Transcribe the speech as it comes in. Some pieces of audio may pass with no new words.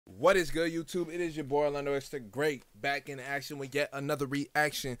What is good, YouTube? It is your boy EarlandoXDaGreat back in action with yet another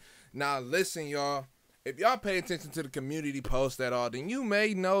reaction. Now listen, y'all, if y'all pay attention to the community post at all, then you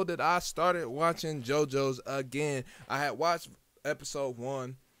may know that I started watching JoJo's again. I had watched episode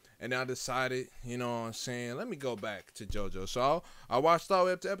 1 and I decided, you know what I'm saying, let me go back to JoJo. So I watched all the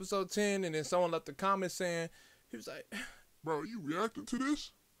way up to episode 10, and then someone left a comment saying, he was like, bro, you reacting to this?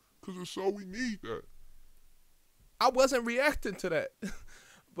 Because if so, we need that. I wasn't reacting to that.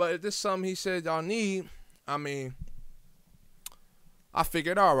 But if this is something he said y'all need, I mean, I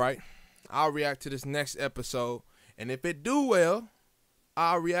figured, all right, I'll react to this next episode. And if it do well,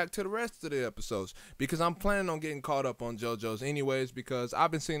 I'll react to the rest of the episodes. Because I'm planning on getting caught up on JoJo's anyways, because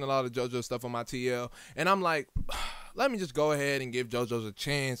I've been seeing a lot of JoJo stuff on my TL. And I'm like, let me just go ahead and give JoJo's a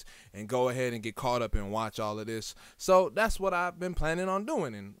chance and go ahead and get caught up and watch all of this. So that's what I've been planning on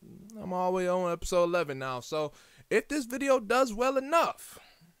doing. And I'm all the way on episode 11 now. So if this video does well enough,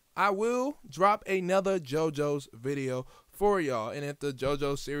 I will drop another JoJo's video for y'all. And if the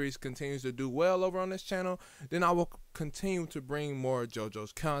JoJo series continues to do well over on this channel, then I will continue to bring more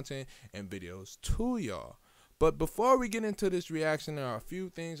JoJo's content and videos to y'all. But before we get into this reaction, there are a few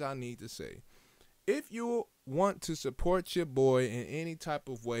things I need to say. If you want to support your boy in any type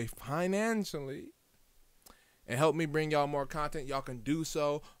of way financially and help me bring y'all more content, y'all can do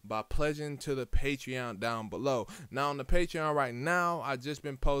so by pledging to the Patreon down below. Now on the Patreon right now, I just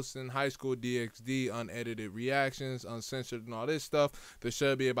been posting high school DxD unedited reactions, uncensored and all this stuff. There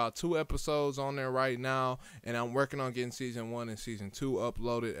should be about 2 episodes on there right now, and I'm working on getting season 1 and season 2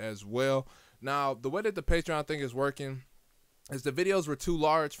 uploaded as well. Now the way that the Patreon thing is working is the videos were too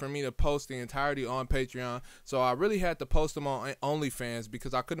large for me to post the entirety on Patreon, so I really had to post them on OnlyFans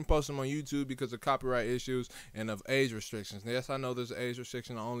because I couldn't post them on YouTube because of copyright issues and of age restrictions. Yes, I know there's an age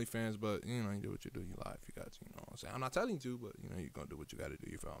restriction on OnlyFans, but you know, you do what you do in your life. You got to, you know what I'm saying? I'm not telling you to, but you know, you're gonna do what you got to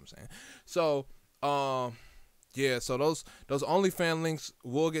do. You feel what I'm saying? So, yeah, so those OnlyFans links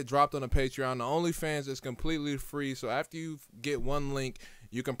will get dropped on the Patreon. The OnlyFans is completely free, so after you get one link,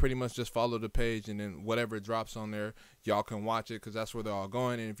 you can pretty much just follow the page, and then whatever drops on there, y'all can watch it because that's where they're all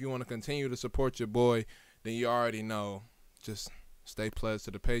going. And if you want to continue to support your boy, then you already know, just stay pledged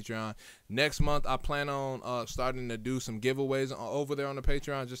to the Patreon. Next month, I plan on starting to do some giveaways over there on the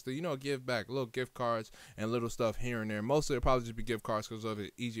Patreon, just to, you know, give back little gift cards and little stuff here and there. Mostly it'll probably just be gift cards because of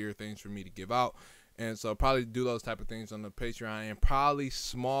the easier things for me to give out. And so probably do those type of things on the Patreon, and probably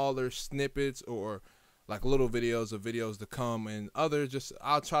smaller snippets or like little videos of videos to come, and other just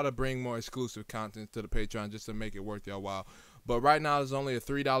I'll try to bring more exclusive content to the Patreon just to make it worth y'all while. But right now there's only a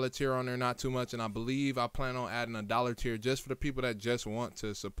 $3 tier on there, not too much, and I believe I plan on adding a $1 tier just for the people that just want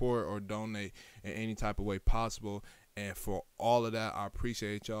to support or donate in any type of way possible. And for all of that, I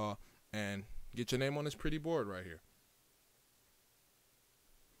appreciate y'all, and get your name on this pretty board right here.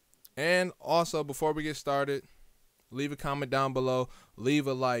 And also, before we get started, leave a comment down below, leave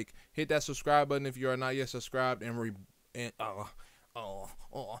a like, hit that subscribe button if you are not yet subscribed, and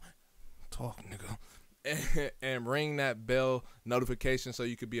talk, nigga, and ring that bell notification so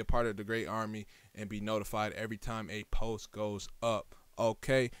you could be a part of the Great Army and be notified every time a post goes up.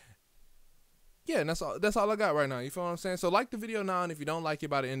 Okay. Yeah, and that's all I got right now. You feel what I'm saying? So like the video now, and if you don't like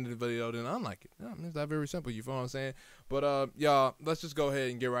it by the end of the video, then unlike it. Yeah, it's that very simple. You feel what I'm saying? But y'all, let's just go ahead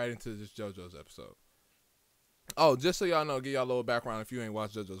and get right into this JoJo's episode. Oh, just so y'all know, give y'all a little background if you ain't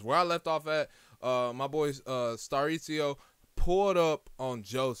watched JoJo's. Where I left off at, my boy Starizo pulled up on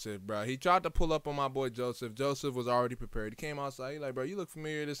Joseph, bro. He tried to pull up on my boy Joseph. Joseph was already prepared. He came outside. He like, bro, you look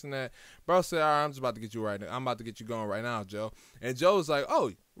familiar, this and that. Bro said, all right, I'm just about to get you right now. I'm about to get you going right now, Joe. And Joe was like,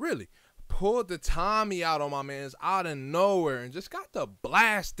 oh, really? Pulled the Tommy out on my man's out of nowhere and just got the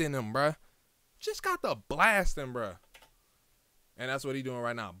blasting him, bro. Just got the blasting, bro. And that's what he doing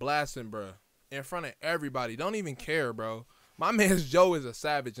right now, blasting, bro. In front of everybody. Don't even care, bro. My man's Joe is a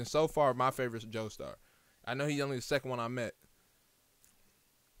savage, and so far my favorite JoESTAR. I know he's only the second one I met.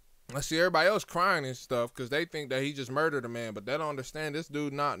 I see everybody else crying and stuff because they think that he just murdered a man, but they don't understand this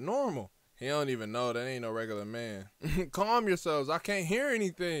dude not normal. He don't even know that ain't no regular man. Calm yourselves. I can't hear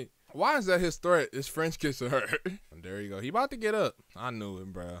anything. Why is that his threat? Is French kissing her? And there you go. He about to get up. I knew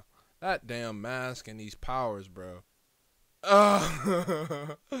it, bro. That damn mask and these powers, bro.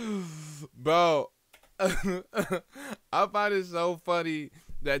 Bro, I find it so funny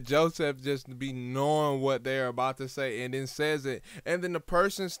that Joseph just be knowing what they're about to say and then says it, and then the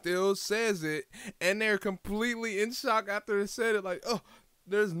person still says it, and they're completely in shock after they said it. Like, oh,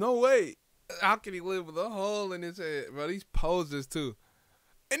 there's no way. How can he live with a hole in his head? Bro, these poses too.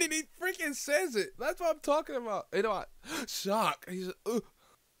 And then he freaking says it. That's what I'm talking about. You know what? Shock. He's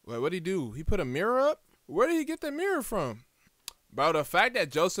wait, what'd he do? He put a mirror up? Where did he get the mirror from? Bro, the fact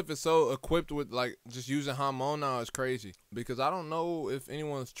that Joseph is so equipped with like just using Hamon now is crazy. Because I don't know if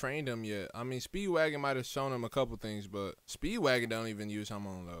anyone's trained him yet. I mean, Speedwagon might have shown him a couple things, but Speedwagon don't even use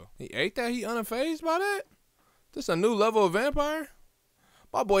Hamon though. He ate that? He unfazed by that? This a new level of vampire?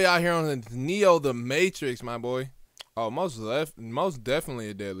 My boy out here on the Neo the Matrix, my boy. Oh, most definitely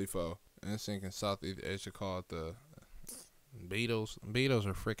a deadly foe. Instinct in Southeast Asia called the beetles. Beetles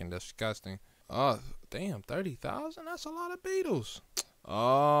are freaking disgusting. Oh, damn, 30,000? That's a lot of beetles.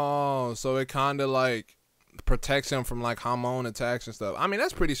 Oh, so it kind of like protects him from like hormone attacks and stuff. I mean,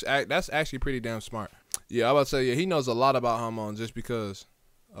 that's actually pretty damn smart. Yeah, I was about to say, yeah, he knows a lot about hormones just because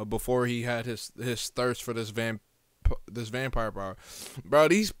before he had his thirst for this vampire power. Bro,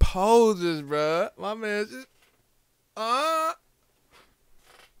 these poses, bro. My man just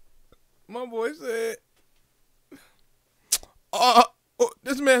my boy said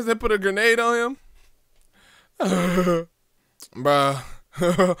this man said put a grenade on him. Bruh.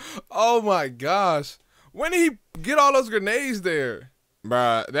 Oh my gosh. When did he get all those grenades there?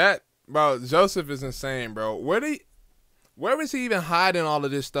 Bro, Joseph is insane, bro. Where is he even hiding all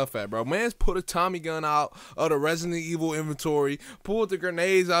of this stuff at, bro? Man's put a Tommy gun out of the Resident Evil inventory, pulled the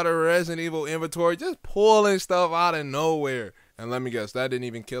grenades out of the Resident Evil inventory, just pulling stuff out of nowhere. And let me guess, that didn't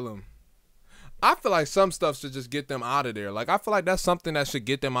even kill him. I feel like some stuff should just get them out of there. Like, I feel like that's something that should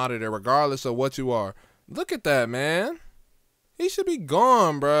get them out of there regardless of what you are. Look at that, man. He should be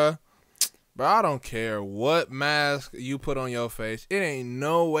gone, bruh. Bro, I don't care what mask you put on your face. It ain't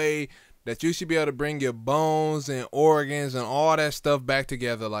no way that you should be able to bring your bones and organs and all that stuff back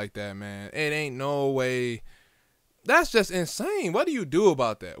together like that, man. It ain't no way. That's just insane. What do you do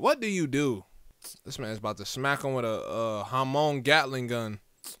about that? What do you do? This man's about to smack him with a Hamon Gatling gun.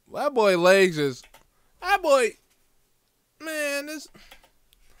 That boy legs is, that boy, man, this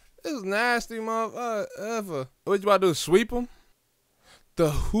is nasty, motherfucker. What you about to do, sweep him?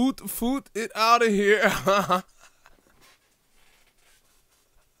 The hoot it out of here.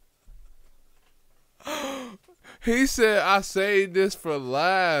 He said, I saved this for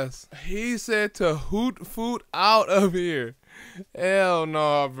last. He said to hoot out of here. Hell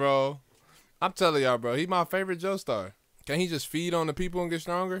no, bro. I'm telling y'all, bro, he's my favorite JOESTAR. Can he just feed on the people and get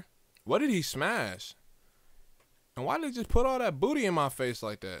stronger? What did he smash? And why did he just put all that booty in my face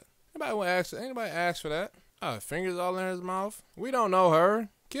like that? Anybody ask for that? Fingers all in his mouth. We don't know her.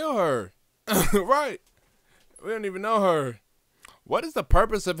 Kill her. Right. We don't even know her. What is the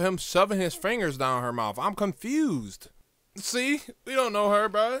purpose of him shoving his fingers down her mouth? I'm confused. See? We don't know her,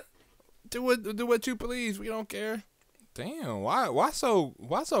 bro. Do what you please. We don't care. Damn, why so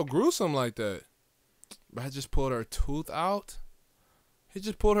gruesome like that? Bro, I just pulled her tooth out. He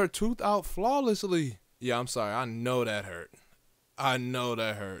just pulled her tooth out flawlessly. Yeah, I'm sorry. I know that hurt. I know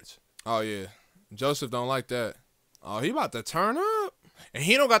that hurts. Oh, yeah. Joseph don't like that. Oh, he about to turn up. And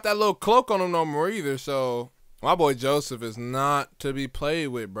he don't got that little cloak on him no more either, so my boy Joseph is not to be played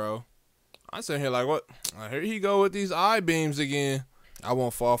with, bro. I'm sitting here like, what? Here he go with these eye beams again. I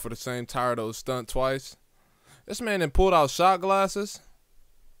won't fall for the same Tyrados stunt twice. This man then pulled out shot glasses.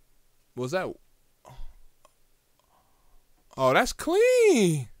 Was that? Oh, that's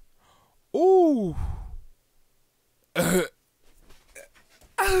clean. Ooh.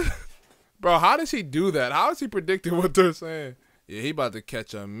 Bro, how does he do that? How is he predicting what they're saying? Yeah, he about to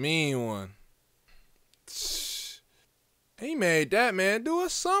catch a mean one. He made that man do a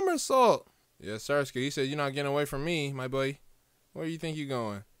somersault. Yeah, Sersky, he said, you're not getting away from me, my boy. Where you think you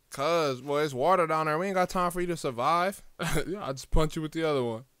going? Cuz, boy, it's water down there. We ain't got time for you to survive. Yeah, I'll just punch you with the other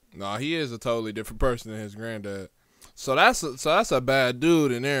one. Nah, he is a totally different person than his granddad. So that's a bad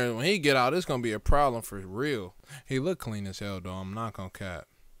dude in there. When he get out, it's gonna be a problem for real. He look clean as hell though. I'm not gonna cap.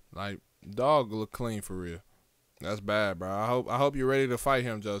 Like, dog look clean for real. That's bad, bro. I hope you're ready to fight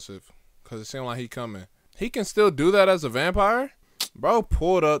him, Joseph. Cause it seems like he coming. He can still do that as a vampire? Bro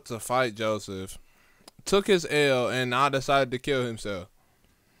pulled up to fight Joseph. Took his L and now decided to kill himself.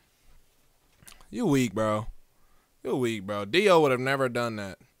 You weak, bro. You weak, bro. Dio would have never done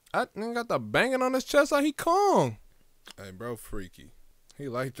that. I got the banging on his chest like he Kong. Hey, bro, freaky. He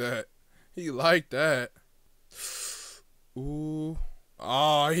like that. He like that. Ooh.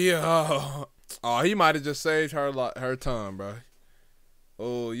 Oh, yeah. Oh, he might have just saved her tongue, bro.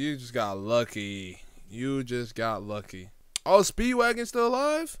 Oh, you just got lucky. You just got lucky. Oh, Speedwagon's still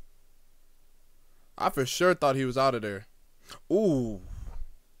alive? I for sure thought he was out of there. Ooh.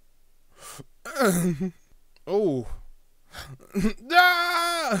 Ooh.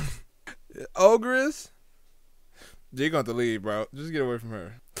 Ah! Ogress? You're going to leave, bro. Just get away from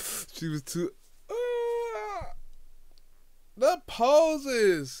her. She was too... The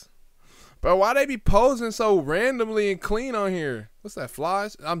poses. Bro, why they be posing so randomly and clean on here? What's that,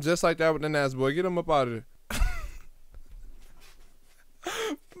 flies? I'm just like that with the Nas boy. Get him up out of there.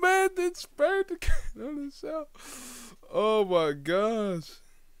 Man, they sprayed the cat on himself. Oh my gosh.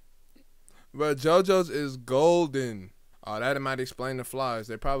 But JoJo's is golden. Oh, that might explain the flies.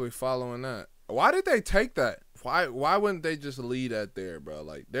 They're probably following that. Why did they take that? Why wouldn't they just leave that there, bro?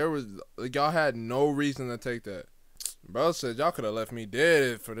 Like, y'all had no reason to take that. Bro said y'all could have left me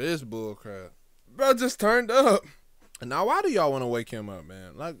dead for this bull crap. Bro just turned up. Now, why do y'all want to wake him up,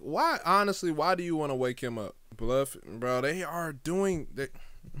 man? Like, why? Honestly, why do you want to wake him up? Bluff, bro, they are doing that.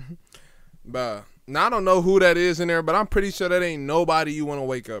 Bro, now I don't know who that is in there, but I'm pretty sure that ain't nobody you want to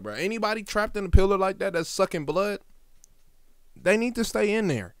wake up, bro. Anybody trapped in a pillar like that that's sucking blood, they need to stay in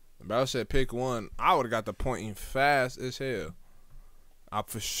there. Bro said pick one. I would have got the pointing fast as hell. I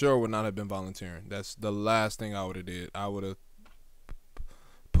for sure would not have been volunteering. That's the last thing I would have did. I would have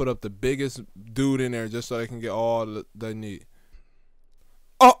put up the biggest dude in there just so they can get all they need.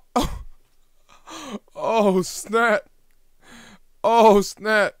 Oh, oh, oh snap. Oh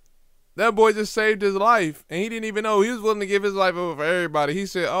snap. That boy just saved his life, and he didn't even know. He was willing to give his life over for everybody. He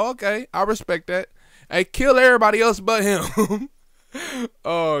said, oh, okay, I respect that. Hey, kill everybody else but him.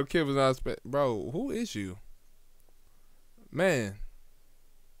 Oh, kid was not bro, who is you? Man,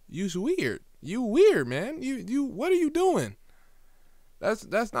 you's weird. You weird, man. You what are you doing?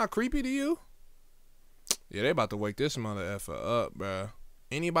 That's not creepy to you? Yeah, they about to wake this mother effer up, bro.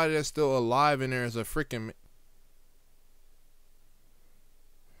 Anybody that's still alive in there is a freaking...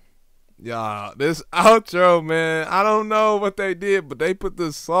 Yeah, this outro, man. I don't know what they did, but they put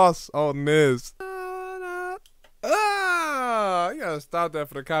the sauce on this. I gotta stop that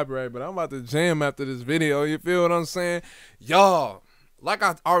for the copyright, but I'm about to jam after this video. You feel what I'm saying? Y'all, like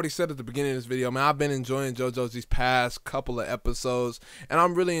I already said at the beginning of this video, man, I've been enjoying JoJo's these past couple of episodes, and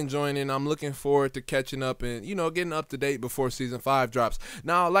I'm really enjoying it, and I'm looking forward to catching up and, you know, getting up to date before season 5 drops.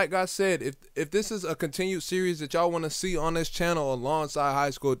 Now, like I said, if this is a continued series that y'all want to see on this channel alongside High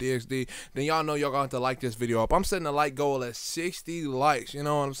School DxD, then y'all know y'all gonna have to like this video up. I'm setting the like goal at 60 likes, you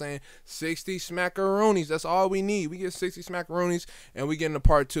know what I'm saying? 60 smackaroonies, that's all we need. We get 60 smackaroonies, and we get into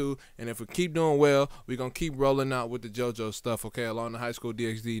part 2, and if we keep doing well, we're gonna keep rolling out with the JoJo stuff, okay, along the High School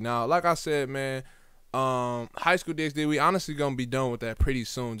DxD. Now, like I said, man, High School DxD, we honestly gonna be done with that pretty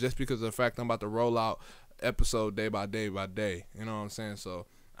soon, just because of the fact I'm about to roll out episode day by day by day. You know what I'm saying? So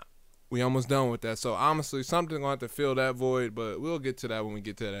we almost done with that. So honestly, something gonna have to fill that void, but we'll get to that when we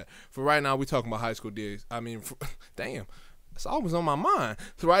get to that. For right now, we talking about High School DxD. I mean, damn. It's always on my mind.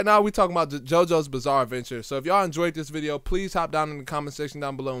 So right now, we talking about JoJo's Bizzare Adventure. So if y'all enjoyed this video, please hop down in the comment section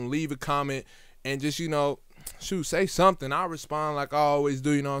down below and leave a comment, and just, you know, shoot, say something. I'll respond like I always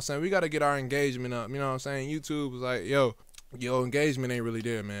do, you know what I'm saying? We got to get our engagement up, you know what I'm saying? YouTube was like, yo, engagement ain't really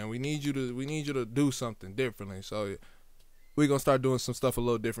there, man. We need you to do something differently. So we're going to start doing some stuff a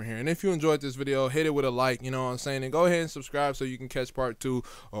little different here. And if you enjoyed this video, hit it with a like, you know what I'm saying? And go ahead and subscribe so you can catch part 2,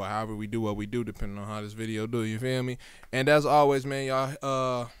 or however we do what we do, depending on how this video do, you feel me? And as always, man,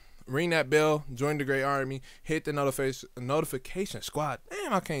 y'all, ring that bell, join the great army, hit the notification squad.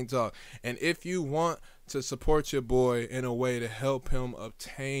 Damn, I can't talk. And if you want to support your boy in a way to help him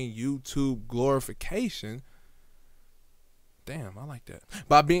obtain YouTube glorification, damn, I like that,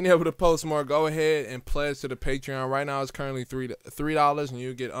 by being able to post more, go ahead and pledge to the Patreon. Right now it's currently $3, and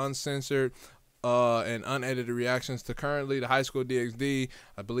you get uncensored and unedited reactions to currently the High School DxD.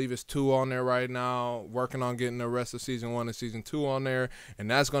 I believe it's 2 on there right now, working on getting the rest of season 1 and season 2 on there, and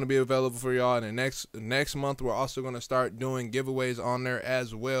that's going to be available for y'all. And the next month we're also going to start doing giveaways on there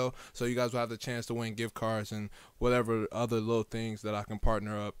as well, so you guys will have the chance to win gift cards and whatever other little things that I can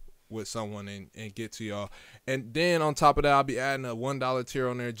partner up with someone and get to y'all. And then on top of that, I'll be adding a $1 tier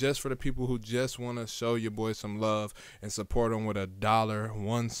on there just for the people who just want to show your boy some love and support them with $1,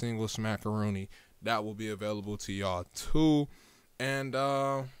 one single smackaroonie. That will be available to y'all too. And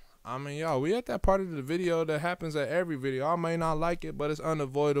I mean, y'all, we at that part of the video that happens at every video. I may not like it, but it's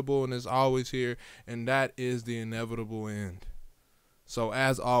unavoidable and it's always here, and that is the inevitable end. So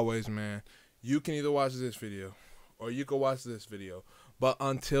as always, man, you can either watch this video or you can watch this video. But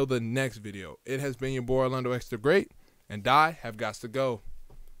until the next video, it has been your boy EarlandoXDaGreat, and I have got to go.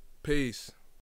 Peace.